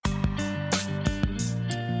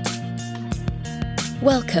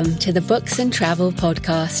Welcome to the Books and Travel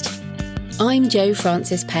Podcast. I'm Jo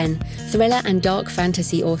Francis Penn, thriller and dark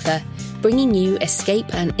fantasy author, bringing you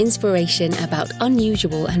escape and inspiration about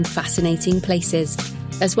unusual and fascinating places,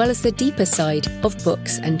 as well as the deeper side of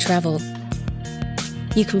books and travel.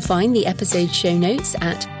 You can find the episode show notes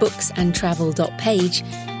at booksandtravel.page,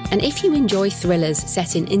 and if you enjoy thrillers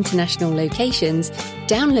set in international locations,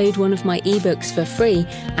 download one of my ebooks for free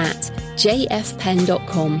at jfpenn.com/free.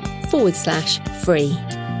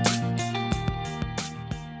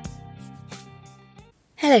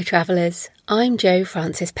 Hello travellers, I'm Jo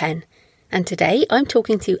Francis Penn, and today I'm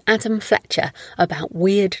talking to Adam Fletcher about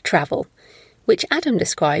weird travel, which Adam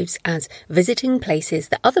describes as visiting places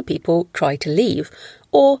that other people try to leave,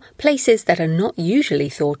 or places that are not usually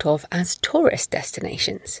thought of as tourist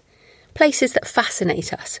destinations, places that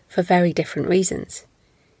fascinate us for very different reasons.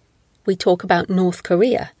 We talk about North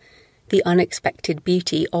Korea, the unexpected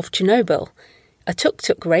beauty of Chernobyl, a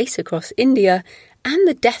tuk-tuk race across India, and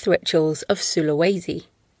the death rituals of Sulawesi.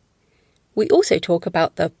 We also talk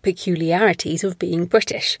about the peculiarities of being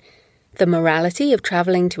British, the morality of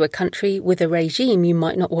travelling to a country with a regime you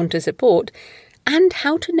might not want to support, and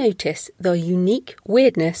how to notice the unique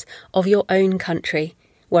weirdness of your own country,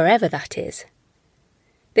 wherever that is.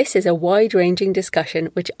 This is a wide-ranging discussion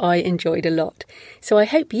which I enjoyed a lot, so I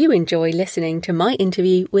hope you enjoy listening to my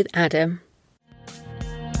interview with Adam.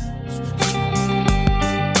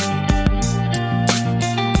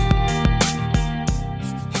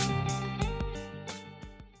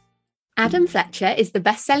 Adam Fletcher is the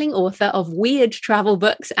best-selling author of weird travel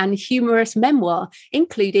books and humorous memoir,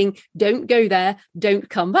 including Don't Go There, Don't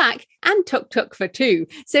Come Back, and Tuk Tuk for Two.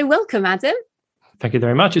 So welcome, Adam. Thank you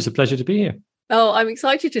very much. It's a pleasure to be here. Oh, I'm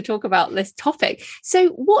excited to talk about this topic. So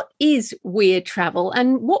what is weird travel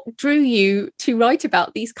and what drew you to write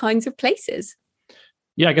about these kinds of places?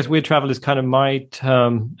 Yeah, I guess weird travel is kind of my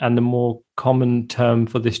term, and the more common term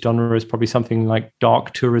for this genre is probably something like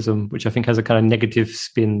dark tourism, which I think has a kind of negative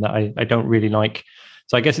spin that I don't really like.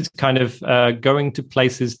 So I guess it's kind of going to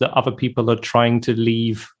places that other people are trying to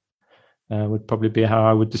leave, would probably be how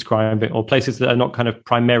I would describe it, or places that are not kind of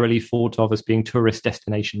primarily thought of as being tourist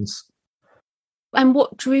destinations. And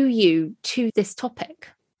what drew you to this topic?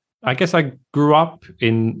 I guess I grew up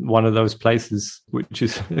in one of those places, which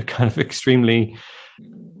is a kind of extremely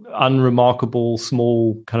unremarkable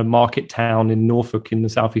small kind of market town in Norfolk in the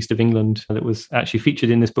southeast of England that was actually featured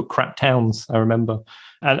in this book, Crap Towns, I remember.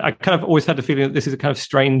 And I kind of always had the feeling that this is a kind of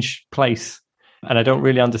strange place and I don't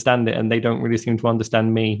really understand it and they don't really seem to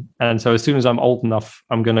understand me. And so as soon as I'm old enough,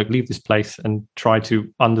 I'm going to leave this place and try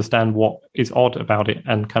to understand what is odd about it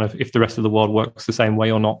and kind of if the rest of the world works the same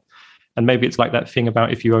way or not. And maybe it's like that thing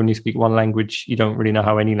about if you only speak one language, you don't really know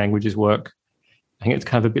how any languages work. I think it's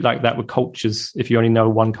kind of a bit like that with cultures. If you only know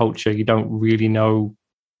one culture, you don't really know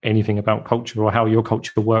anything about culture or how your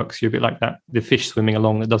culture works. You're a bit like that, the fish swimming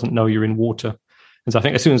along that doesn't know you're in water. And so I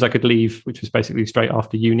think as soon as I could leave, which was basically straight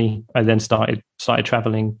after uni, I then started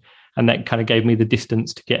traveling. And that kind of gave me the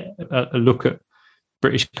distance to get a look at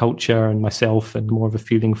British culture and myself and more of a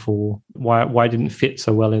feeling for why I didn't fit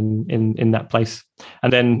so well in that place.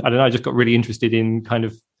 And then, I don't know, I just got really interested in kind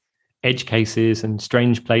of edge cases and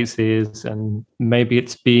strange places, and maybe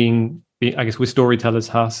it's being I guess we're storytellers,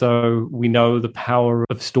 so we know the power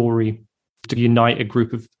of story to unite a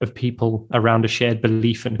group of people around a shared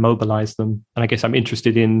belief and mobilize them. And I guess I'm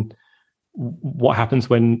interested in what happens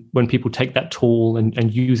when people take that tool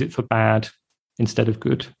and use it for bad instead of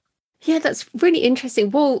good. Yeah, that's really interesting.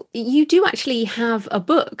 Well, you do actually have a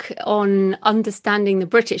book on understanding the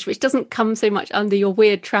British, which doesn't come so much under your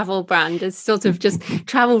weird travel brand as sort of just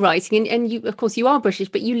travel writing. And you, of course, you are British,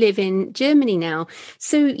 but you live in Germany now.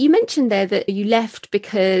 So you mentioned there that you left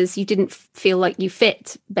because you didn't feel like you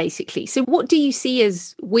fit, basically. So what do you see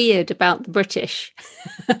as weird about the British?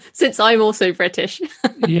 Since I'm also British.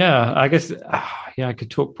 Yeah, I guess... I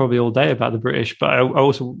could talk probably all day about the British, but I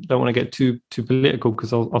also don't want to get too political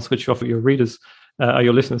because I'll switch you off at your readers,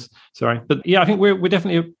 your listeners. Sorry, but yeah, I think we're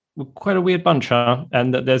definitely quite a weird bunch,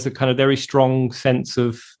 and that there's a kind of very strong sense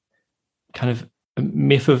of kind of a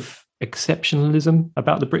myth of exceptionalism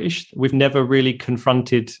about the British. We've never really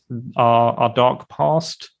confronted our dark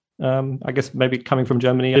past. I guess maybe coming from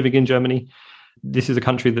Germany, living in Germany, this is a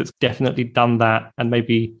country that's definitely done that, and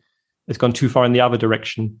maybe it's gone too far in the other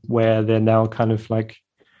direction where they're now kind of like,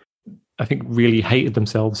 I think, really hated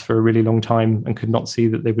themselves for a really long time and could not see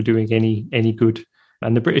that they were doing any good.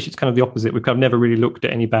 And the British, it's kind of the opposite. We've kind of never really looked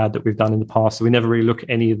at any bad that we've done in the past. So we never really look at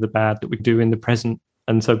any of the bad that we do in the present.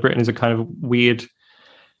 And so Britain is a kind of weird,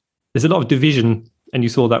 there's a lot of division. And you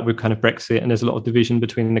saw that with kind of Brexit. And there's a lot of division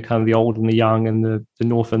between the kind of the old and the young and the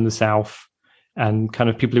north and the south. and kind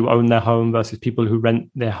of people who own their home versus people who rent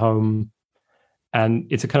their home. And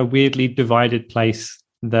it's a kind of weirdly divided place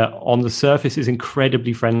that on the surface is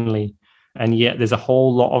incredibly friendly. And yet there's a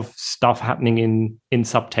whole lot of stuff happening in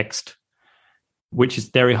subtext, which is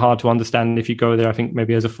very hard to understand if you go there, I think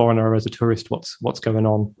maybe as a foreigner or as a tourist, what's going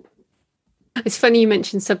on. It's funny you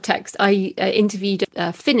mentioned subtext. I interviewed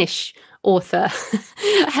a Finnish author,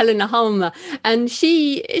 Helena Halma, and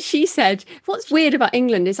she said, what's weird about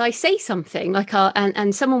England is I say something like,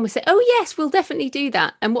 and someone will say, oh yes, we'll definitely do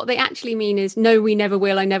that, and what they actually mean is, no, we never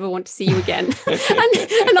will, I never want to see you again.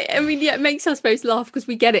 and I mean, yeah, it makes us both laugh because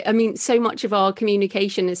we get it. I mean, so much of our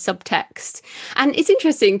communication is subtext, and it's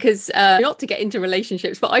interesting because not to get into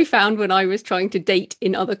relationships, but I found when I was trying to date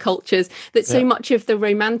in other cultures that so much of the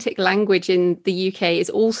romantic language in the UK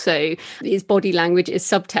is body language, is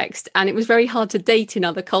subtext, and it was very hard to date in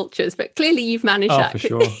other cultures, but clearly you've managed that. For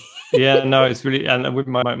sure. Yeah, no, it's really, and with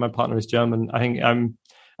my partner is German. I think I'm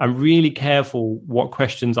really careful what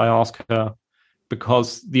questions I ask her,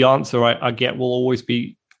 because the answer I get will always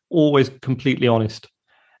be completely honest.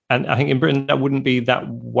 And I think in Britain that wouldn't be that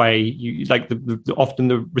way. You like often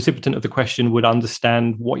the recipient of the question would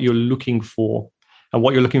understand what you're looking for, and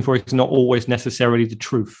what you're looking for is not always necessarily the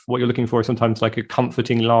truth. What you're looking for is sometimes like a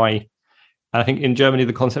comforting lie. I think in Germany,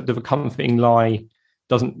 the concept of a comforting lie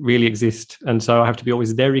doesn't really exist. And so I have to be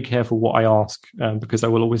always very careful what I ask, because I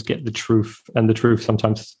will always get the truth, and the truth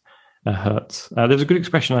sometimes hurts. There's a good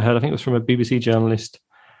expression I heard, I think it was from a BBC journalist,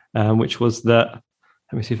 which was that,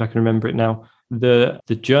 let me see if I can remember it now, the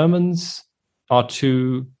Germans are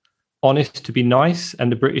too honest to be nice,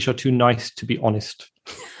 and the British are too nice to be honest.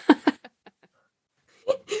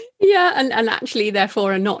 Yeah, and actually,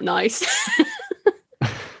 therefore, are not nice.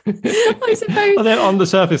 I suppose. Well, they're on the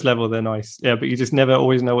surface level, they're nice, yeah, but you just never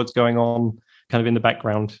always know what's going on kind of in the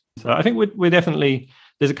background. So I think we're definitely,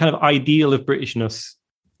 there's a kind of ideal of Britishness,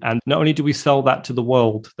 and not only do we sell that to the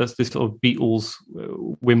world, that's this sort of Beatles,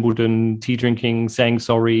 Wimbledon, tea drinking, saying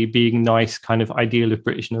sorry, being nice kind of ideal of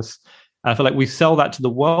Britishness. And I feel like we sell that to the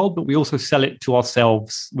world, but we also sell it to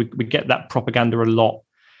ourselves. We get that propaganda a lot,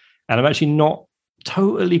 and I'm actually not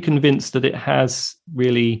totally convinced that it has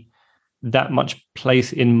really that much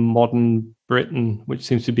place in modern Britain, which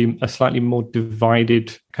seems to be a slightly more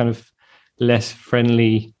divided, kind of less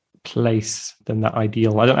friendly place than that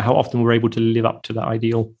ideal. I don't know how often we're able to live up to that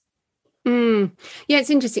ideal. Yeah,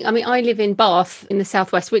 it's interesting. I mean, I live in Bath in the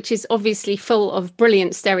southwest, which is obviously full of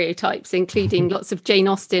brilliant stereotypes, including lots of Jane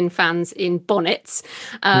Austen fans in bonnets.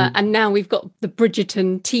 And now we've got the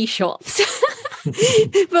Bridgerton tea shops.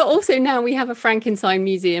 But also now we have a Frankenstein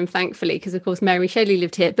museum, thankfully, because of course Mary Shelley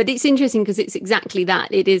lived here. But it's interesting because it's exactly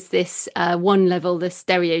that. It is this one level, the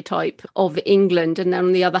stereotype of England. And then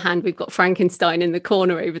on the other hand, we've got Frankenstein in the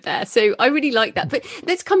corner over there. So I really like that. But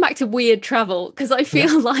let's come back to weird travel, because I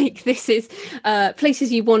feel like this is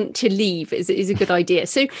places you want to leave is a good idea.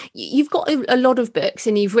 So you've got a lot of books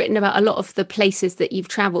and you've written about a lot of the places that you've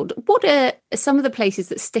traveled. What are some of the places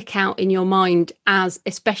that stick out in your mind as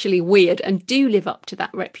especially weird and do live up to that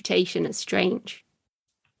reputation as strange?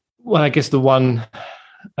 Well, I guess the one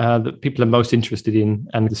that people are most interested in,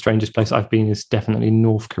 and the strangest place I've been, is definitely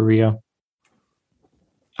North Korea.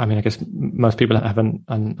 I mean, I guess most people have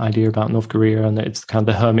an idea about North Korea, and it's kind of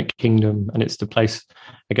the hermit kingdom, and it's the place,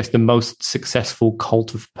 I guess, the most successful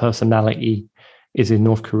cult of personality is in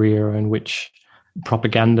North Korea, in which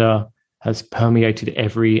propaganda has permeated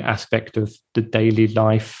every aspect of the daily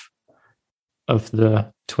life of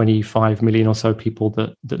the 25 million or so people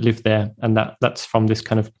that live there. And that's from this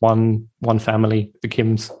kind of one family, the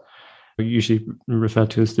Kims, usually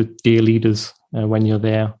referred to as the dear leaders when you're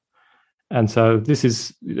there. And so this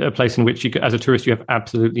is a place in which, as a tourist, you have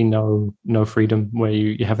absolutely no freedom, where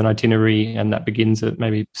you have an itinerary, and that begins at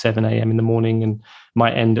maybe 7 a.m. in the morning and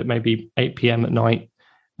might end at maybe 8 p.m. at night.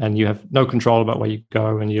 And you have no control about where you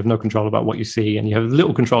go, and you have no control about what you see, and you have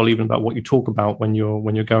little control even about what you talk about when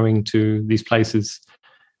you're going to these places.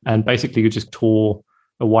 And basically, you just tour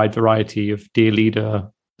a wide variety of dear leader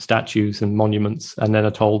statues and monuments, and then are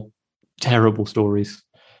told terrible stories,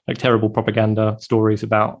 like terrible propaganda stories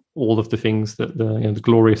about all of the things that the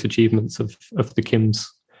glorious achievements of the Kims.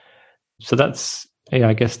 So that's,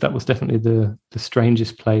 I guess that was definitely the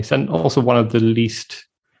strangest place, and also one of the least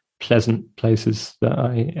pleasant places that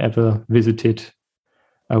I ever visited,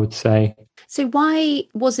 I would say. So why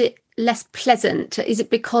was it less pleasant? Is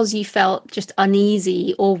it because you felt just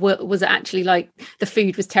uneasy, or was it actually like the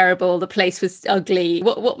food was terrible, the place was ugly?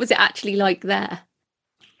 What was it actually like there?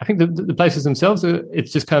 I think the places themselves,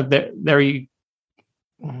 it's just kind of very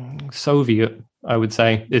Soviet. I would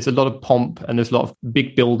say. There's a lot of pomp and there's a lot of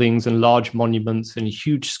big buildings and large monuments and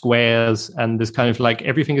huge squares. And there's kind of like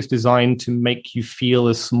everything is designed to make you feel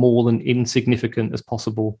as small and insignificant as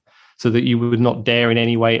possible so that you would not dare in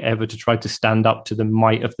any way ever to try to stand up to the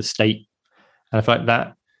might of the state. And I feel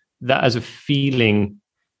like that as a feeling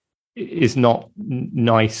is not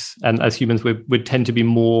nice. And as humans, we tend to be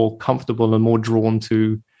more comfortable and more drawn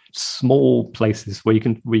to small places where you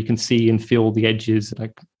can see and feel the edges,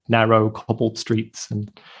 like narrow cobbled streets,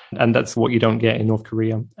 and that's what you don't get in North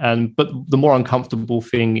Korea. But the more uncomfortable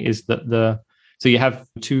thing is that so you have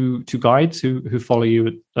two guides who follow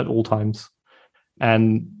you at all times.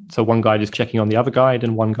 And so one guide is checking on the other guide,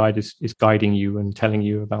 and one guide is guiding you and telling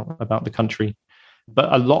you about the country.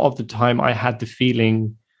 But a lot of the time I had the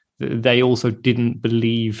feeling that they also didn't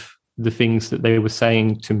believe the things that they were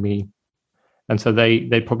saying to me. And so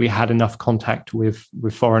they probably had enough contact with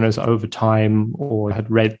foreigners over time, or had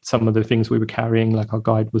read some of the things we were carrying. Like our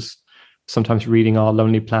guide was sometimes reading our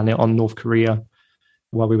Lonely Planet on North Korea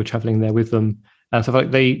while we were traveling there with them. And so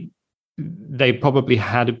like they probably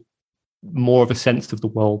had more of a sense of the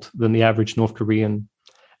world than the average North Korean,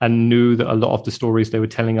 and knew that a lot of the stories they were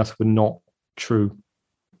telling us were not true.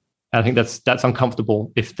 And I think that's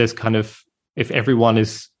uncomfortable if everyone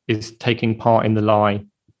is taking part in the lie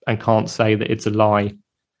and can't say that it's a lie.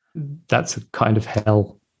 That's a kind of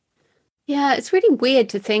hell. Yeah, it's really weird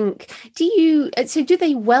to think. Do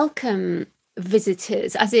they welcome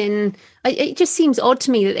visitors? As in, it just seems odd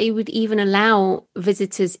to me that they would even allow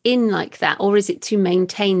visitors in like that. Or is it to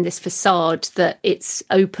maintain this facade that it's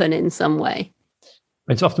open in some way?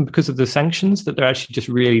 It's often because of the sanctions that they're actually just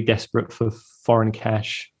really desperate for foreign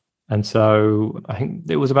cash. And so I think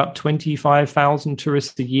there was about 25,000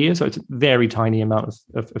 tourists a year. So it's a very tiny amount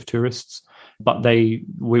of tourists. But we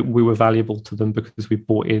were valuable to them because we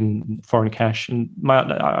brought in foreign cash. And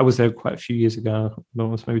I was there quite a few years ago. It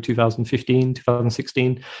was maybe 2015, 2016.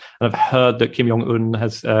 And I've heard that Kim Jong-un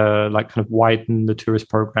has kind of widened the tourist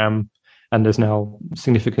program. And there's now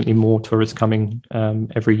significantly more tourists coming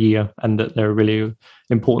every year. And that they're a really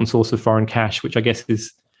important source of foreign cash, which I guess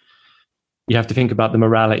is, you have to think about the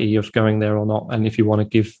morality of going there or not, and if you want to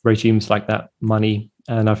give regimes like that money.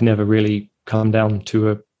 And I've never really come down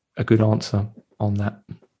to a good answer on that.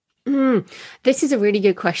 This is a really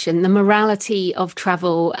good question, the morality of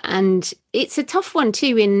travel. And it's a tough one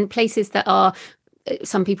too in places that are,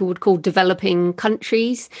 some people would call developing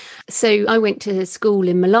countries. So I went to school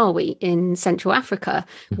in Malawi in Central Africa,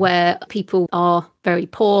 where people are very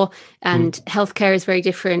poor and healthcare is very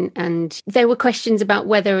different. And there were questions about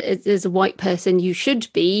whether as a white person you should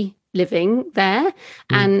be living there,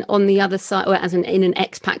 and on the other side, or in an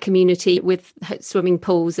expat community with swimming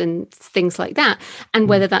pools and things like that, and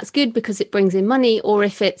whether that's good because it brings in money, or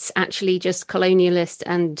if it's actually just colonialist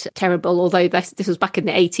and terrible. Although this was back in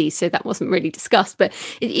the 80s, so that wasn't really discussed. But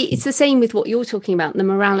it's the same with what you're talking about, the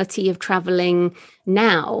morality of traveling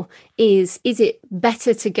now. Is it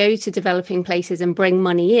better to go to developing places and bring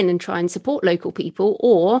money in and try and support local people,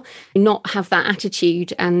 or not have that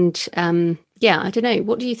attitude? And I don't know.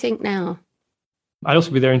 What do you think now? I'd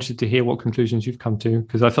also be very interested to hear what conclusions you've come to,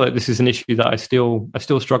 because I feel like this is an issue that I still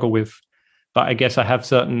struggle with. But I guess I have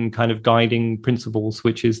certain kind of guiding principles,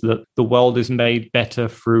 which is that the world is made better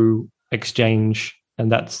through exchange,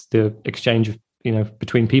 and that's the exchange of,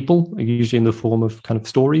 between people, usually in the form of kind of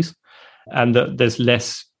stories, and that there's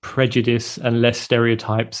less prejudice and less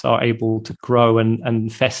stereotypes are able to grow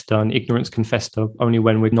and fester, and ignorance can fester only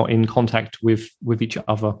when we're not in contact with each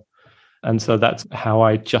other. And so that's how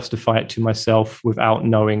I justify it to myself without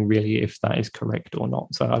knowing really if that is correct or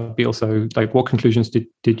not. So I'd be also like, what conclusions did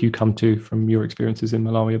you come to from your experiences in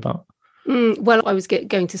Malawi about? Well, I was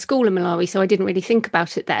going to school in Malawi, so I didn't really think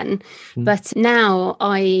about it then. But now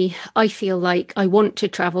I feel like I want to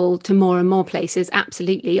travel to more and more places.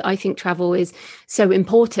 Absolutely. I think travel is so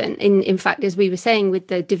important. In fact, as we were saying, with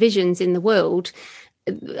the divisions in the world,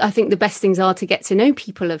 I think the best things are to get to know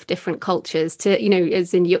people of different cultures,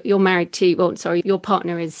 as in you're married to, your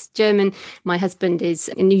partner is German. My husband is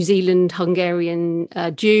a New Zealand, Hungarian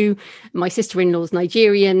Jew. My sister-in-law is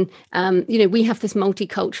Nigerian. We have this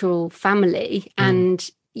multicultural family, and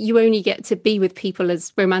you only get to be with people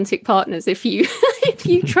as romantic partners if you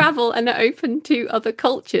travel and are open to other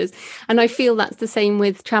cultures. And I feel that's the same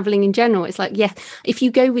with traveling in general. It's like, if you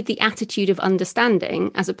go with the attitude of understanding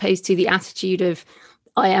as opposed to the attitude of,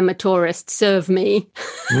 I am a tourist, serve me.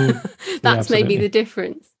 That's maybe the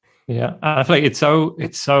difference. Yeah, I feel like it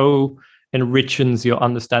so enriches your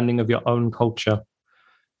understanding of your own culture,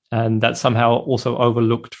 and that's somehow also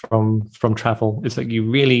overlooked from travel. It's like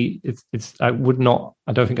you really, I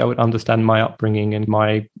don't think I would understand my upbringing and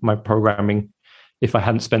my programming if I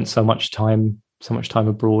hadn't spent so much time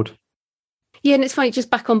abroad. Yeah, and it's funny,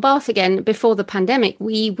 just back on Bath again, before the pandemic,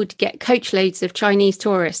 we would get coachloads of Chinese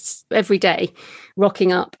tourists every day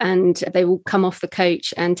rocking up, and they will come off the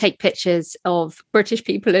coach and take pictures of British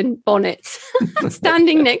people in bonnets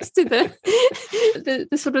standing next to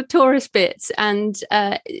the sort of tourist bits. And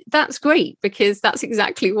that's great, because that's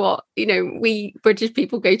exactly what, we British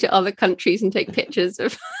people go to other countries and take pictures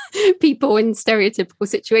of people in stereotypical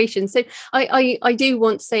situations. So I do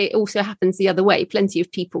want to say it also happens the other way. Plenty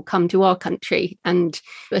of people come to our country and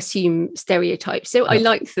assume stereotypes. So I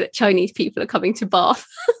like that Chinese people are coming to Bath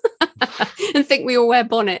and think we all wear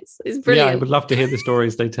bonnets. It's brilliant. Yeah, I would love to hear the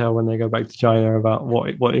stories they tell when they go back to China about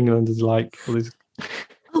what England is like. All these...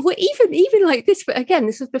 Oh, well, even like this, but again,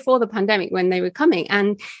 this was before the pandemic when they were coming,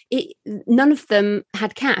 and none of them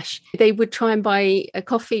had cash. They would try and buy a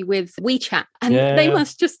coffee with WeChat, and they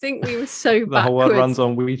must just think we were so the backwards. Whole world runs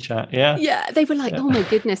on WeChat. Yeah, they were like, oh my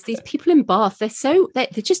goodness, these people in Bath, they're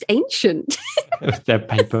just ancient. Their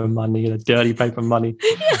paper money, the dirty paper money.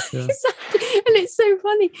 Yeah. Exactly. And it's so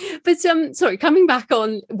funny. But sorry, coming back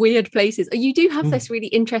on weird places, you do have this really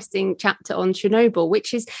interesting chapter on Chernobyl,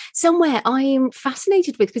 which is somewhere I'm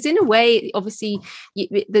fascinated with, because in a way, obviously,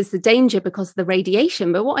 there's the danger because of the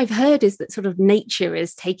radiation. But what I've heard is that sort of nature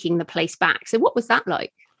is taking the place back. So what was that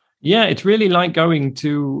like? Yeah, it's really like going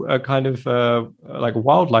to a kind of like a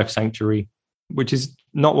wildlife sanctuary, which is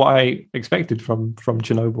not what I expected from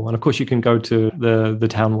Chernobyl. And of course, you can go to the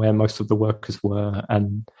town where most of the workers were,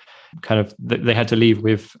 and kind of they had to leave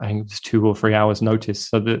with, I think it was 2 or 3 hours notice.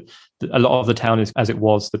 So a lot of the town is as it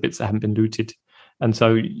was, the bits that haven't been looted. And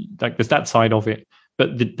so like there's that side of it.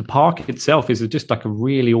 But the park itself is just like a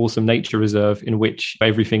really awesome nature reserve in which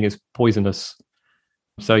everything is poisonous.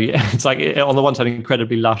 So yeah, it's like on the one side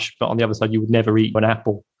incredibly lush, but on the other side you would never eat an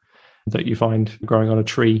apple that you find growing on a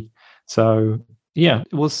tree. So yeah,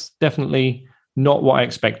 it was definitely not what I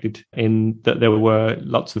expected, in that there were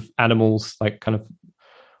lots of animals, like kind of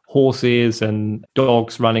horses and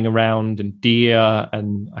dogs running around and deer,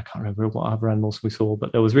 and I can't remember what other animals we saw,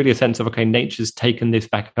 but there was really a sense of, okay, nature's taken this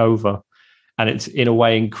back over, and it's in a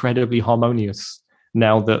way incredibly harmonious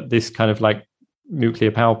now that this kind of like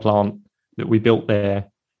nuclear power plant that we built there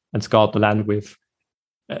and scarred the land with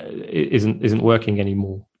isn't working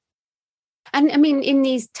anymore. And I mean, in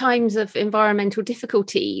these times of environmental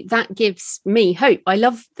difficulty, that gives me hope. I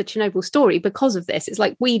love the Chernobyl story because of this. It's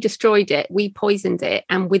like we destroyed it, we poisoned it,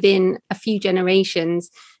 and within a few generations,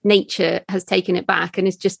 nature has taken it back and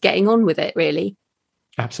is just getting on with it, really.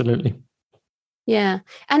 Absolutely. Yeah.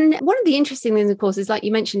 And one of the interesting things, of course, is like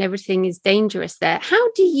you mentioned, everything is dangerous there.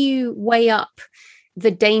 How do you weigh up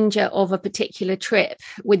the danger of a particular trip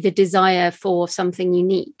with the desire for something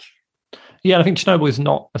unique? Yeah, I think Chernobyl is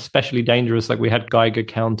not especially dangerous. Like we had Geiger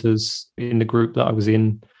counters in the group that I was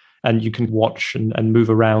in, and you can watch and move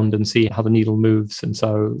around and see how the needle moves. And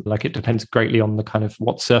so like it depends greatly on the kind of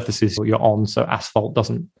what surfaces you're on. So asphalt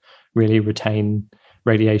doesn't really retain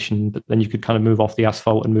radiation, but then you could kind of move off the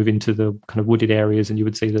asphalt and move into the kind of wooded areas, and you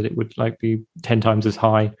would see that it would like be 10 times as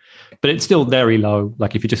high. But it's still very low.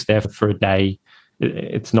 Like if you're just there for a day,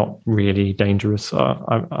 it's not really dangerous.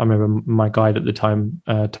 I remember my guide at the time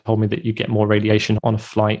told me that you get more radiation on a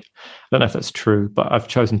flight. I don't know if that's true, but I've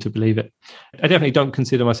chosen to believe it. I definitely don't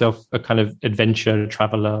consider myself a kind of adventure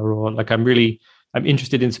traveler, or like I'm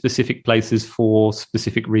interested in specific places for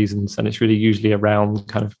specific reasons. And it's really usually around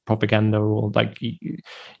kind of propaganda or like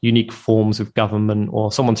unique forms of government,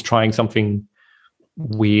 or someone's trying something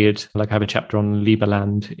weird. Like I have a chapter on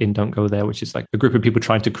Lieberland in Don't Go There, which is like a group of people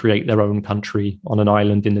trying to create their own country on an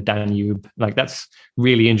island in the Danube. Like that's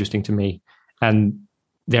really interesting to me and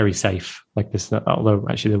very safe. Like this, although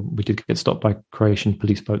actually we did get stopped by Croatian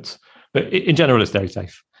police boats, but in general it's very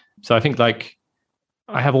safe. So I think like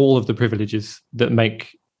I have all of the privileges that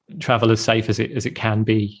make travel as safe as it can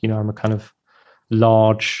be. You know, I'm a kind of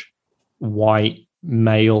large, white,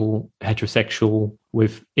 male, heterosexual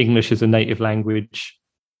with English as a native language,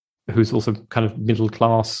 who's also kind of middle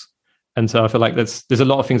class. And so I feel like there's a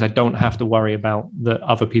lot of things I don't have to worry about that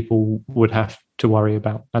other people would have to worry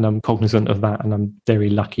about. And I'm cognizant of that. And I'm very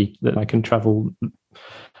lucky that I can travel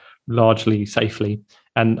largely safely.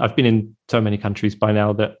 And I've been in so many countries by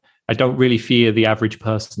now that I don't really fear the average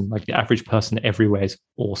person. Like the average person everywhere is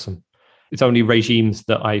awesome. It's only regimes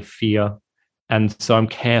that I fear. And so I'm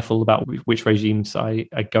careful about which regimes I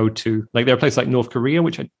go to. Like there are places like North Korea,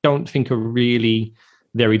 which I don't think are really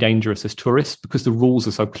very dangerous as tourists because the rules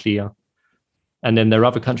are so clear. And then there are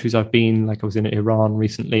other countries I've been, like I was in Iran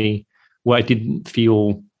recently, where I didn't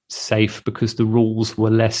feel safe because the rules were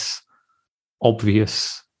less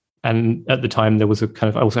obvious And at the time, there was a kind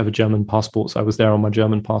of, I also have a German passport, so I was there on my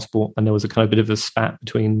German passport, and there was a kind of bit of a spat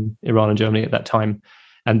between Iran and Germany at that time.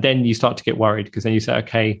 And then you start to get worried, because then you say,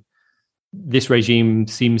 okay, this regime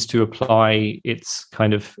seems to apply its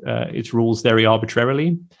kind of its rules very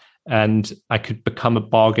arbitrarily, and I could become a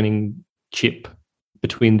bargaining chip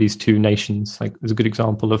between these two nations. Like, there's a good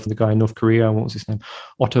example of the guy in North Korea. What was his name?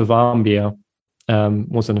 Otto Warmbier.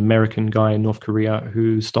 Was an American guy in North Korea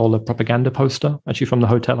who stole a propaganda poster, actually from the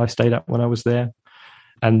hotel I stayed at when I was there.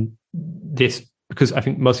 And this, because I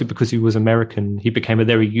think mostly because he was American, he became a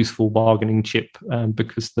very useful bargaining chip,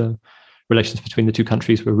 because the relations between the two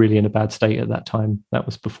countries were really in a bad state at that time. That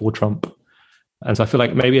was before Trump. And so I feel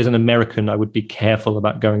like maybe as an American, I would be careful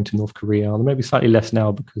about going to North Korea, or maybe slightly less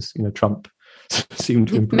now because, Trump seemed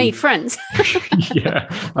to improve. Made friends. Yeah,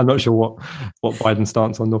 I'm not sure what Biden's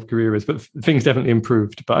stance on North Korea is, but things definitely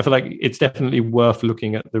improved. But I feel like it's definitely worth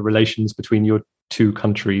looking at the relations between your two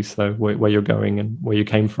countries, so where you're going and where you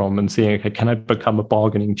came from, and seeing, okay, can I become a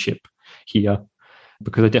bargaining chip here?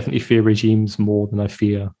 Because I definitely fear regimes more than I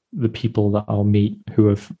fear the people that I'll meet who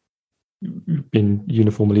have been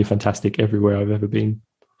uniformly fantastic everywhere I've ever been.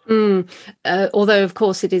 Although, of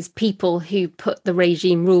course, it is people who put the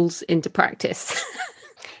regime rules into practice.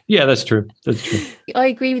 Yeah, that's true. That's true. I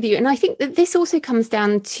agree with you. And I think that this also comes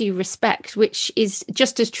down to respect, which is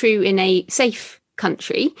just as true in a safe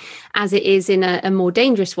country as it is in a more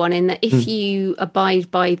dangerous one, in that if you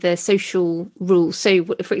abide by the social rules. So,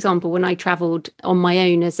 for example, when I travelled on my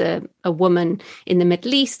own as a woman in the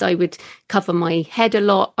Middle East, I would cover my head a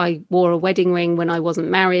lot. I wore a wedding ring when I wasn't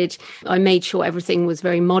married. I made sure everything was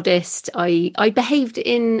very modest. I behaved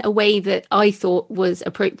in a way that I thought was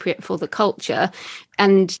appropriate for the culture.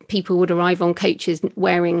 And people would arrive on coaches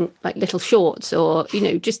wearing like little shorts, or,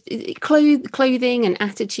 just clothing and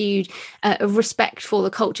attitude of respect for the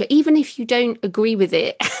culture. Even if you don't agree with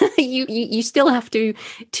it, you still have to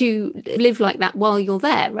live like that while you're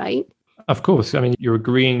there, right? Of course. I mean, you're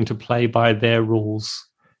agreeing to play by their rules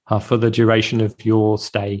for the duration of your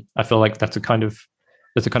stay. I feel like that's a kind of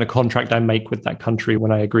contract I make with that country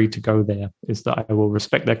when I agree to go there, is that I will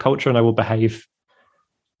respect their culture and I will behave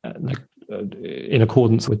in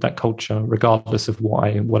accordance with that culture, regardless of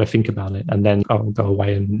what I think about it. And then I'll go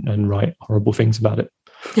away and write horrible things about it,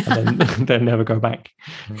 and then never go back.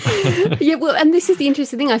 Yeah, well, and this is the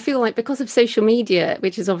interesting thing. I feel like because of social media,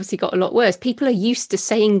 which has obviously got a lot worse, people are used to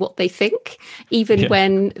saying what they think, even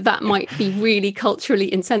when that might be really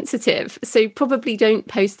culturally insensitive. So probably don't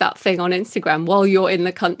post that thing on Instagram while you're in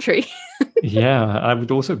the country. Yeah, I would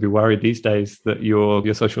also be worried these days that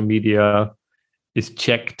your social media is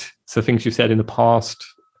checked. So things you said in the past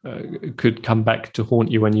could come back to haunt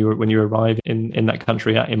you when you arrive in that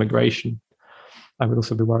country at immigration. I would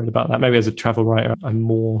also be worried about that. Maybe as a travel writer, I'm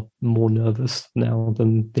more nervous now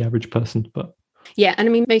than the average person. But yeah, and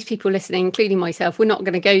I mean, most people listening, including myself, we're not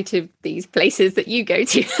going to go to these places that you go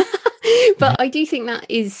to. But I do think that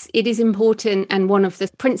it is important, and one of the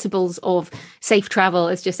principles of safe travel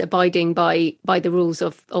is just abiding by the rules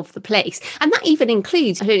of the place. And that even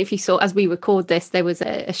includes, I don't know if you saw, as we record this, there was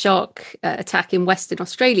a shark attack in Western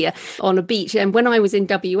Australia on a beach. And when I was in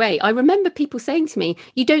WA, I remember people saying to me,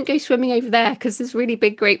 you don't go swimming over there because there's really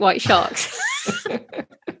big great white sharks.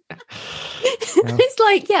 It's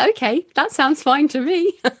like, yeah, okay, that sounds fine to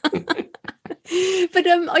me. But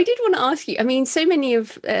I did want to ask you, I mean, so many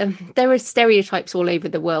of, there are stereotypes all over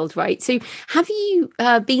the world, right? So have you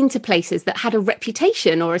been to places that had a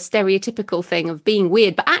reputation or a stereotypical thing of being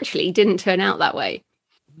weird, but actually didn't turn out that way?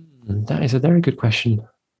 That is a very good question.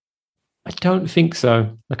 I don't think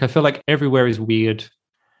so. Like, I feel like everywhere is weird.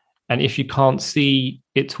 And if you can't see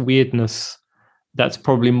its weirdness, that's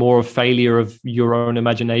probably more a failure of your own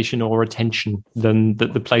imagination or attention than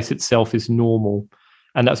that the place itself is normal.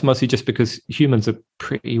 And that's mostly just because humans are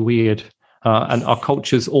pretty weird, and our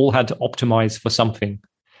cultures all had to optimize for something.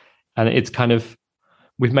 And it's kind of,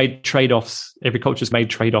 we've made trade-offs. Every culture's made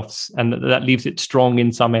trade-offs, and that leaves it strong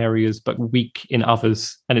in some areas, but weak in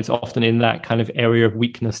others. And it's often in that kind of area of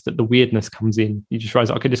weakness that the weirdness comes in. You just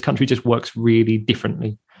realize, okay, this country just works really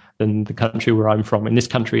differently than the country where I'm from. In this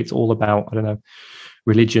country, it's all about, I don't know,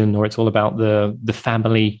 religion, or it's all about the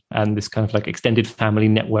family, and this kind of like extended family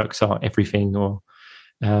networks are everything, or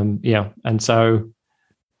and so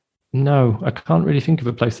no, I can't really think of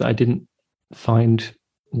a place that I didn't find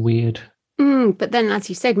weird. But then, as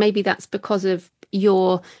you said, maybe that's because of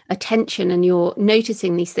your attention and you're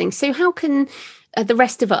noticing these things. So how can the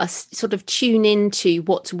rest of us sort of tune into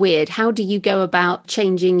what's weird? How do you go about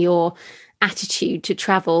changing your attitude to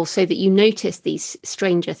travel so that you notice these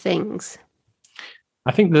stranger things?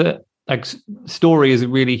 I think that like story is a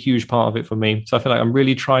really huge part of it for me. So I feel like I'm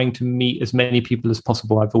really trying to meet as many people as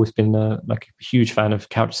possible. I've always been like a huge fan of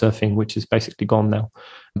couch surfing, which is basically gone now.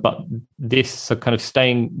 But this, so kind of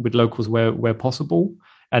staying with locals where possible,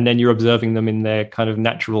 and then you're observing them in their kind of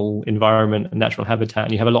natural environment and natural habitat,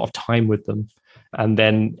 and you have a lot of time with them. And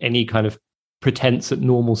then any kind of pretense at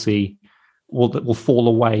normalcy will fall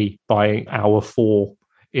away by hour 4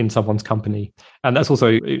 in someone's company. And that's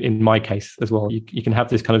also in my case as well. You can have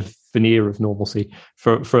this kind of veneer of normalcy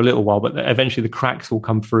for a little while, but eventually the cracks will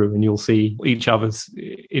come through and you'll see each other's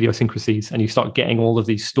idiosyncrasies, and you start getting all of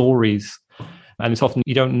these stories. And it's often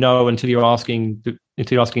you don't know until you're asking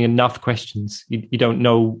enough questions. You don't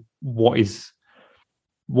know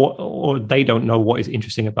or they don't know what is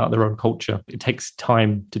interesting about their own culture. It takes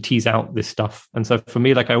time to tease out this stuff. And so for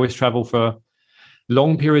me, like, I always travel for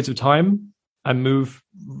long periods of time. I move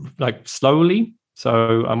like slowly.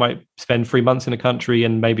 So I might spend 3 months in a country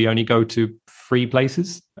and maybe only go to 3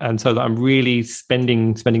 places. And so that I'm really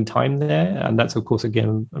spending time there. And that's, of course,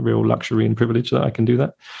 again, a real luxury and privilege that I can do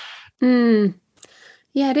that.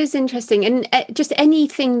 Yeah, it is interesting. And just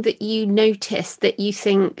anything that you notice that you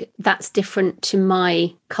think that's different to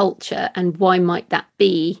my culture, and why might that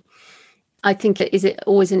be? I think is it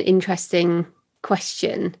always an interesting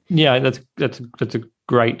question. Yeah, that's a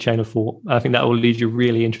great chain of thought. I think that will lead you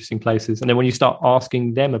really interesting places. And then when you start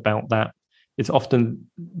asking them about that, it's often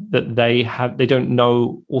that they don't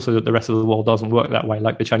know also that the rest of the world doesn't work that way,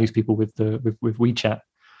 like the Chinese people with WeChat.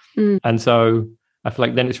 And so I feel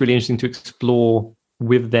like then it's really interesting to explore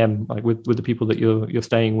with them, like with the people that you're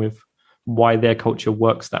staying with, why their culture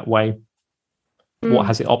works that way. What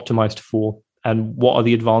has it optimized for, and what are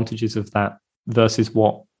the advantages of that versus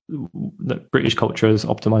what the British culture is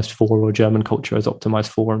optimized for, or German culture is optimized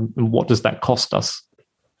for, and what does that cost us?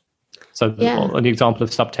 So an example of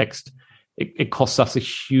subtext, it costs us a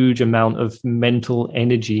huge amount of mental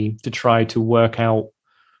energy to try to work out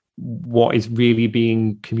what is really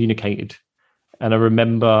being communicated. And I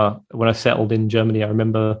remember when I settled in Germany, I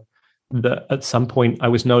remember that at some point I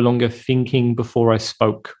was no longer thinking before I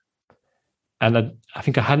spoke. And I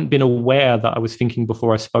think I hadn't been aware that I was thinking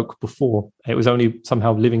before I spoke before. It was only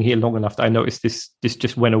somehow living here long enough that I noticed this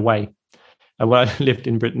just went away. And when I lived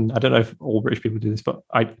in Britain, I don't know if all British people do this, but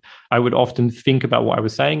I would often think about what I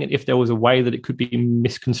was saying, and if there was a way that it could be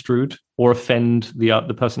misconstrued or offend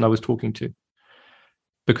the person I was talking to.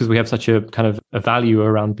 Because we have such a kind of a value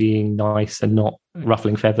around being nice and not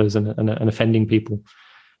ruffling feathers and offending people.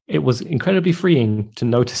 It was incredibly freeing to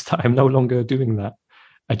notice that I'm no longer doing that.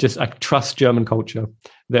 I trust German culture,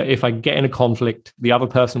 that if I get in a conflict, the other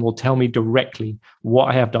person will tell me directly what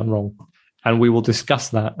I have done wrong. And we will discuss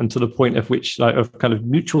that, and to the point of which, like, of kind of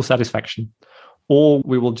mutual satisfaction, or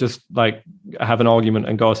we will just like have an argument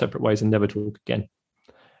and go our separate ways and never talk again.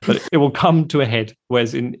 But it will come to a head.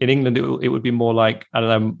 Whereas in England, it would be more like, I don't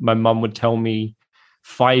know, my mum would tell me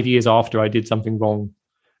 5 years after I did something wrong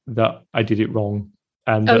that I did it wrong.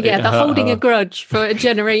 And they're holding a grudge for a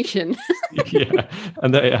generation. Yeah,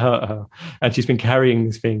 and that it hurt her. And she's been carrying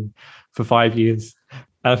this thing for 5 years.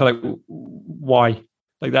 And I feel like, why?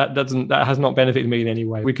 Like that has not benefited me in any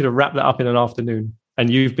way. We could have wrapped that up in an afternoon, and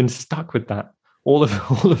you've been stuck with that all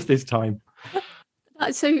of this time.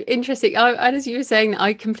 That's so interesting. As you were saying,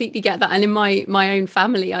 I completely get that. And in my own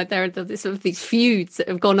family, there are sort of these feuds that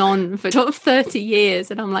have gone on for sort of 30 years.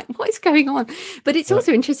 And I'm like, what is going on? But it's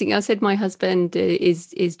also interesting. I said my husband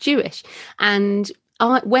is Jewish. And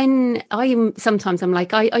when sometimes I'm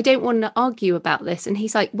like, I don't want to argue about this. And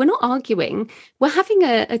he's like, we're not arguing. We're having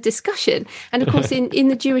a discussion. And of course, in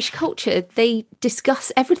the Jewish culture, they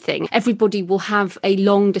discuss everything. Everybody will have a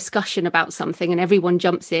long discussion about something, and everyone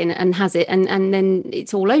jumps in and has it. And then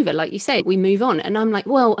it's all over. Like you say, we move on. And I'm like,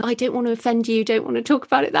 well, I don't want to offend you. Don't want to talk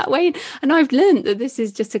about it that way. And I've learned that this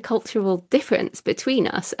is just a cultural difference between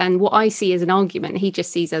us. And what I see as an argument, he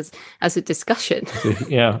just sees as a discussion.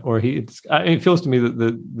 Yeah, or it feels to me that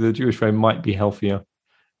the Jewish way might be healthier.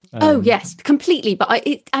 Oh yes, completely. But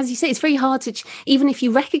as you say, it's very hard to even if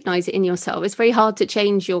you recognize it in yourself, it's very hard to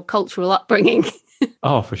change your cultural upbringing.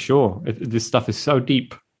 Oh, for sure. This stuff is so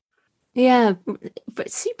deep. Yeah,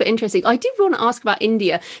 but super interesting. I did want to ask about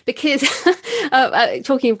India because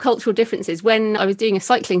talking of cultural differences, when I was doing a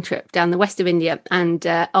cycling trip down the west of India, and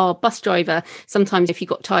our bus driver, sometimes if you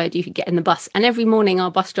got tired, you could get in the bus. And every morning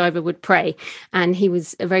our bus driver would pray, and he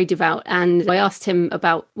was very devout. And I asked him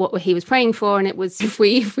about what he was praying for, and it was if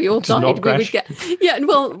we all died, we would get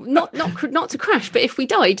not to crash, but if we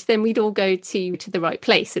died, then we'd all go to the right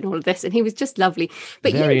place and all of this. And he was just lovely.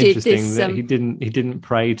 But very you did interesting this. That he didn't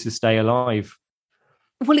pray to stay alive.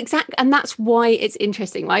 Well, exactly. And that's why it's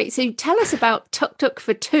interesting, right? So tell us about Tuk Tuk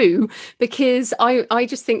for Two, because I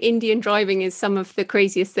just think Indian driving is some of the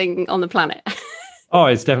craziest thing on the planet. Oh,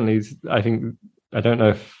 it's definitely, I think, I don't know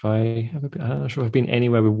if I have, I'm not sure if I've been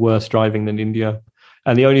anywhere with worse driving than India.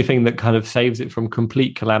 And the only thing that kind of saves it from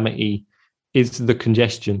complete calamity is the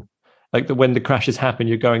congestion. Like when the crashes happen,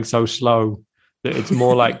 you're going so slow that it's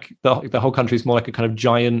more like the whole country is more like a kind of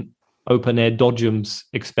giant open air Dodgems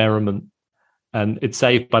experiment. And it's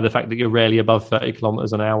saved by the fact that you're rarely above 30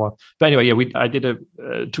 kilometers an hour. But anyway, yeah, I did a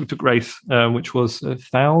tuk-tuk race, which was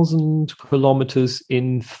 1,000 kilometers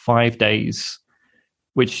in 5 days,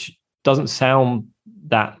 which doesn't sound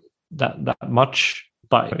that much,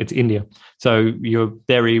 but it's India. So you're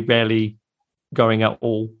very rarely going at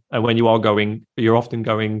all. And when you are going, you're often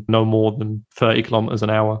going no more than 30 kilometers an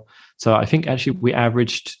hour. So I think actually we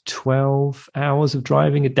averaged 12 hours of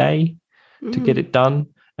driving a day to get it done,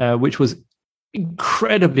 which was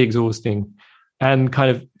incredibly exhausting and kind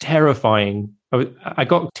of terrifying. I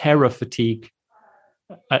got terror fatigue.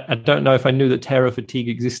 I don't know if I knew that terror fatigue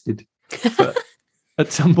existed, but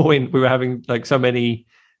at some point we were having like so many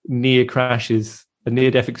near crashes and near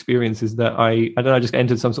death experiences that I don't know, I just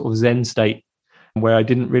entered some sort of Zen state where I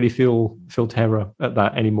didn't really feel terror at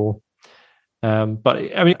that anymore. But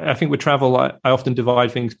I mean, I think with travel, I often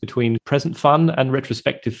divide things between present fun and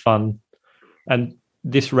retrospective fun. And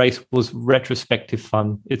this race was retrospective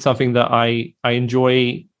fun. It's something that I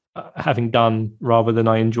enjoy having done rather than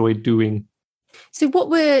I enjoy doing. So what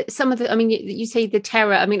were some of the, I mean, you say the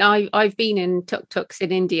terror. I mean, I've been in tuk-tuks in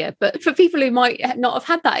India, but for people who might not have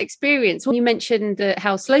had that experience, well, you mentioned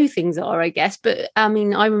how slow things are, I guess. But I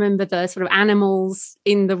mean, I remember the sort of animals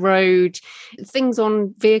in the road, things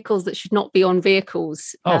on vehicles that should not be on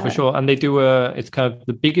vehicles. Oh, for sure. And they do it's kind of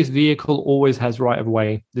the biggest vehicle always has right of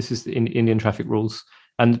way. This is in Indian traffic rules.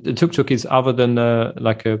 And the tuk-tuk is, other than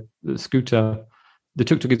like a scooter, the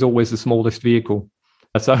tuk-tuk is always the smallest vehicle.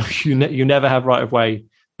 So you never have right of way,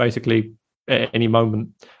 basically, at any moment.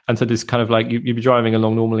 And so there's kind of like you'd be driving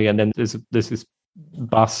along normally, and then there's this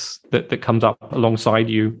bus that comes up alongside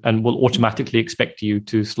you and will automatically expect you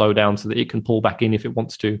to slow down so that it can pull back in if it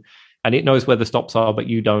wants to. And it knows where the stops are, but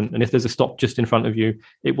you don't. And if there's a stop just in front of you,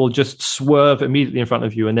 it will just swerve immediately in front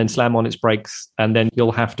of you and then slam on its brakes. And then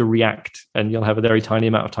you'll have to react, and you'll have a very tiny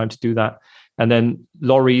amount of time to do that. And then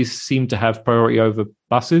lorries seem to have priority over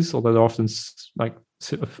buses, although they're often like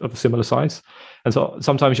of a similar size. And so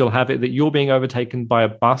sometimes you'll have it that you're being overtaken by a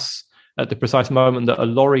bus at the precise moment that a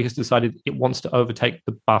lorry has decided it wants to overtake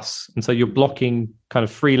the bus. And so you're blocking kind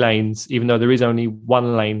of 3 lanes, even though there is only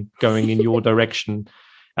 1 lane going in your direction.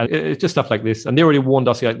 And it's just stuff like this. And they already warned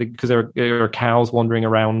us, because there are cows wandering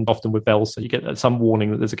around, often with bells. So you get some warning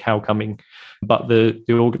that there's a cow coming. But the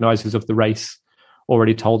organizers of the race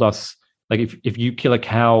already told us, like, if you kill a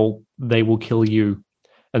cow, they will kill you.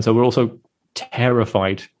 And so we're also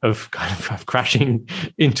terrified of kind of crashing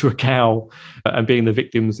into a cow and being the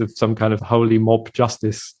victims of some kind of holy mob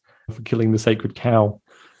justice for killing the sacred cow.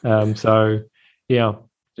 So, yeah,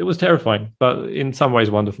 it was terrifying, but in some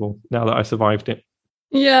ways wonderful now that I survived it.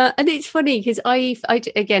 Yeah, and it's funny because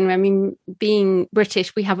again, I mean, being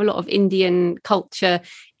British, we have a lot of Indian culture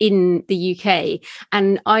in the UK,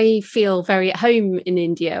 and I feel very at home in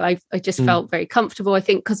India. I just felt very comfortable. I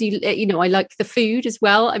think because I like the food as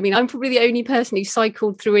well. I mean, I'm probably the only person who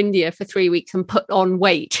cycled through India for 3 weeks and put on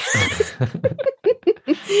weight.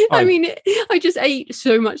 I mean, I just ate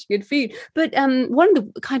so much good food. But one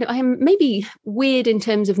of the kind of, I am maybe weird in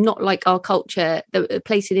terms of not like our culture. The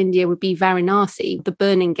place in India would be Varanasi, the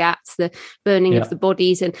burning ghats, the burning of the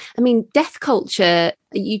bodies. And I mean, death culture,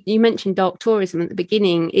 you mentioned dark tourism at the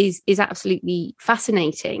beginning, is absolutely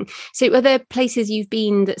fascinating. So are there places you've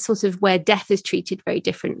been that sort of where death is treated very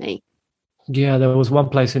differently? Yeah, there was one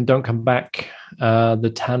place in Don't Come Back,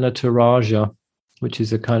 the Tanah Toraja, which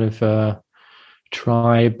is a kind of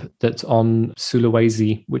tribe that's on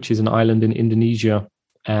Sulawesi, which is an island in Indonesia.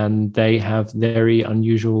 And they have very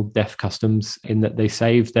unusual death customs in that they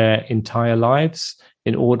save their entire lives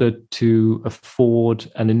in order to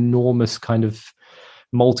afford an enormous kind of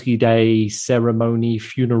multi-day ceremony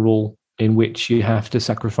funeral in which you have to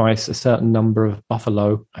sacrifice a certain number of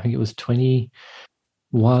buffalo. I think it was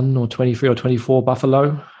 21 or 23 or 24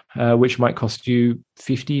 buffalo, which might cost you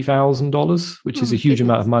 $50,000, which is a huge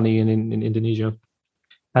amount of money in Indonesia.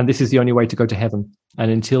 And this is the only way to go to heaven. And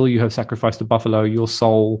until you have sacrificed a buffalo, your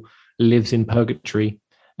soul lives in purgatory,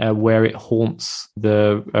 where it haunts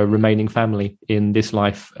the remaining family in this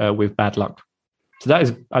life with bad luck. So that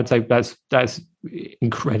is, I'd say that's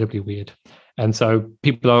incredibly weird. And so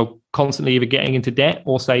people are constantly either getting into debt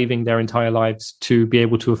or saving their entire lives to be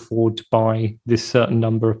able to afford to buy this certain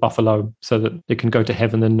number of buffalo so that they can go to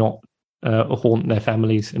heaven and not haunt their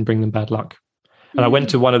families and bring them bad luck. And I went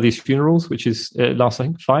to one of these funerals, which is lasts, I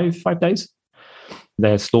think, 5 days.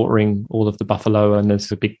 They're slaughtering all of the buffalo, and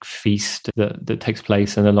there's a big feast that takes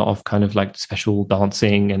place, and a lot of kind of like special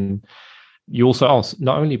dancing. And you also,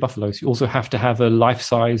 not only buffaloes, you also have to have a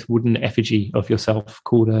life-size wooden effigy of yourself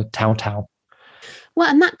called a tau tau. Well,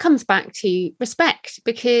 and that comes back to respect,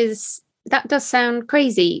 because that does sound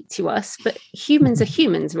crazy to us, but humans are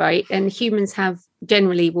humans, right? And humans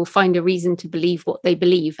will find a reason to believe what they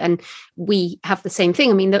believe. And we have the same thing.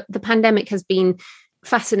 I mean, the pandemic has been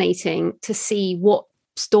fascinating to see what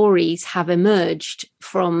stories have emerged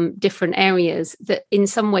from different areas that in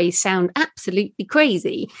some ways sound absolutely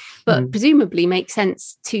crazy, but presumably make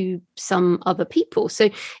sense to some other people. So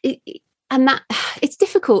it's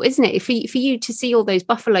difficult, isn't it? For you to see all those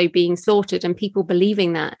buffalo being slaughtered and people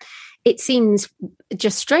believing that, it seems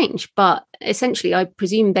just strange, but essentially I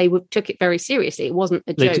presume they took it very seriously. It wasn't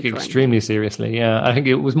a joke. They took it extremely seriously, yeah. I think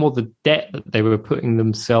it was more the debt that they were putting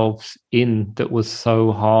themselves in that was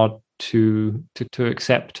so hard to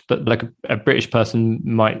accept. But like a British person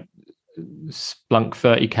might splunk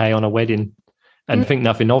 30k on a wedding and think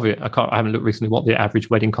nothing of it. I haven't looked recently what the average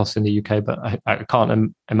wedding costs in the UK, but I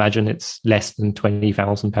can't imagine it's less than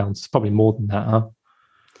 £20,000. It's probably more than that, huh?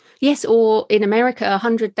 Yes, or in America,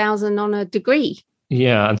 100,000 on a degree.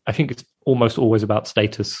 Yeah, and I think it's almost always about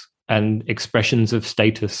status and expressions of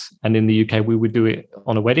status. And in the UK, we would do it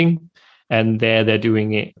on a wedding, and they're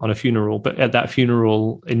doing it on a funeral. But at that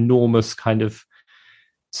funeral, enormous kind of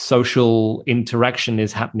social interaction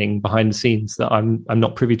is happening behind the scenes that I'm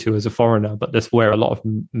not privy to as a foreigner, but that's where a lot of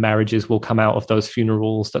marriages will come out of those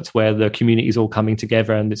funerals. That's where the community is all coming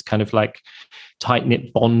together, and it's kind of like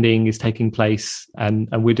tight-knit bonding is taking place, and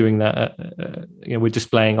we're doing that. We're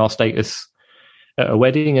displaying our status at a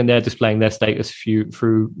wedding, and they're displaying their status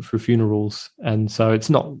through funerals, and so it's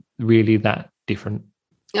not really that different.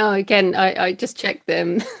 Oh, again, I just checked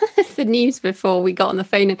the news before we got on the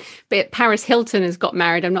phone, but Paris Hilton has got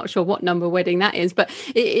married. I'm not sure what number wedding that is, but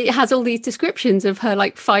it has all these descriptions of her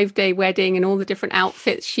like 5-day wedding and all the different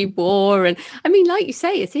outfits she wore. And I mean, like you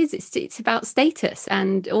say, it's about status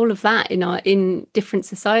and all of that in different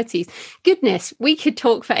societies. Goodness, we could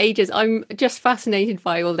talk for ages. I'm just fascinated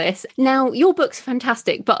by all this. Now, your book's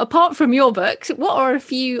fantastic, but apart from your books, what are a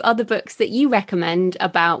few other books that you recommend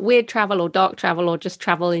about weird travel or dark travel or just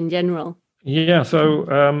travel in general? Yeah,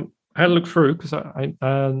 so I had a look through because I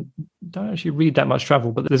don't actually read that much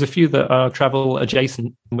travel, but there's a few that are travel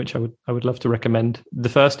adjacent, which I would love to recommend. The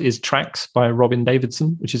first is Tracks by Robin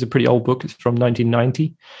Davidson, which is a pretty old book. It's from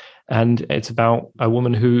 1990, and it's about a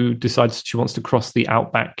woman who decides she wants to cross the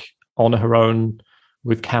outback on her own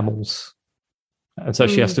with camels. And so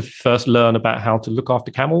she has to first learn about how to look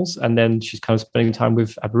after camels, and then she's kind of spending time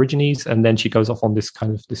with Aborigines, and then she goes off on this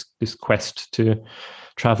kind of this quest to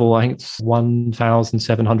travel. I think it's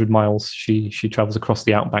 1,700 miles. She travels across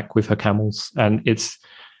the outback with her camels, and it's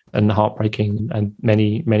heartbreaking and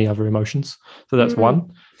many other emotions. So that's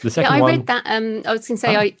one. The second one, I read that. I was going to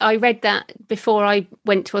say I read that before I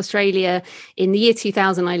went to Australia in the year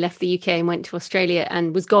 2000. I left the UK and went to Australia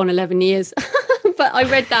and was gone 11 years. But I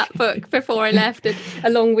read that book before I left, and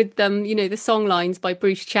along with them, the song lines by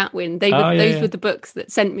Bruce Chatwin. Those were the books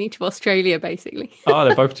that sent me to Australia, basically.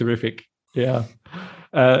 They're both terrific. Yeah.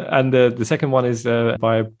 And the second one is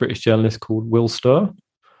by a British journalist called Will Sturr.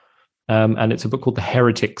 And it's a book called The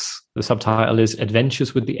Heretics. The subtitle is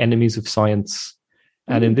Adventures with the Enemies of Science.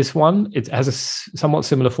 And in this one, it has a somewhat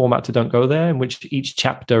similar format to Don't Go There, in which each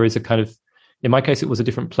chapter is a kind of, in my case, it was a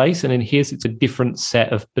different place. And in his, it's a different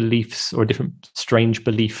set of beliefs or a different strange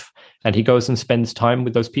belief. And he goes and spends time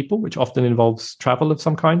with those people, which often involves travel of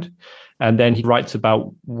some kind. And then he writes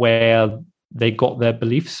about where they got their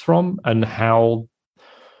beliefs from and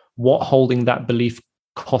what holding that belief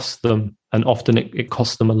cost them. And often it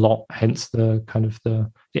costs them a lot, hence the kind of the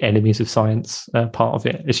enemies of science part of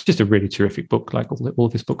it. It's just a really terrific book, like all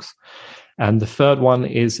of his books. And the third one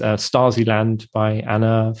is Stasi Land by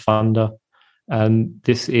Anna Funder. And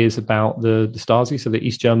this is about the Stasi, so the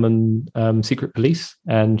East German secret police.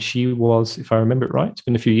 And she was, if I remember it right, it's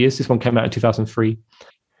been a few years. This one came out in 2003.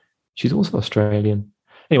 She's also Australian.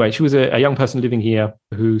 Anyway, she was a young person living here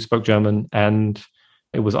who spoke German, and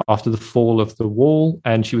it was after the fall of the wall,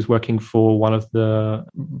 and she was working for one of the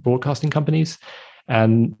broadcasting companies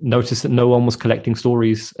and noticed that no one was collecting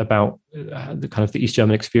stories about the kind of the East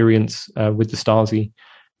German experience with the Stasi.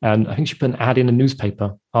 And I think she put an ad in a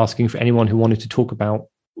newspaper asking for anyone who wanted to talk about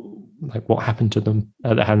like what happened to them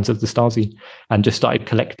at the hands of the Stasi, and just started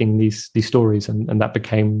collecting these stories, and that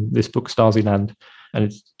became this book, Stasiland. And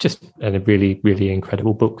it's just a really, really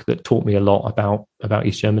incredible book that taught me a lot about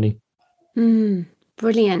East Germany.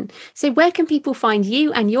 Brilliant. So where can people find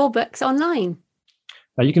you and your books online?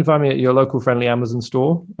 You can find me at your local friendly Amazon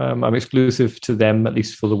store. I'm exclusive to them, at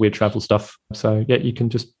least for the weird travel stuff. So yeah, you can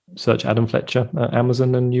just search Adam Fletcher at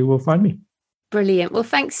Amazon and you will find me. Brilliant. Well,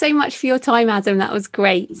 thanks so much for your time, Adam. That was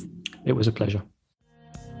great. It was a pleasure.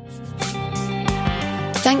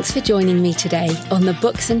 Thanks for joining me today on the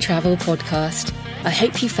Books and Travel podcast. I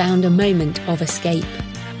hope you found a moment of escape.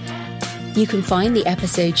 You can find the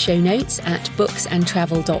episode show notes at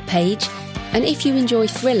booksandtravel.page. And if you enjoy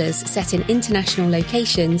thrillers set in international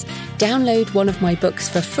locations, download one of my books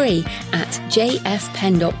for free at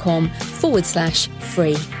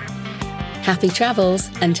jfpenn.com/free. Happy travels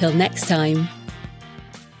until next time.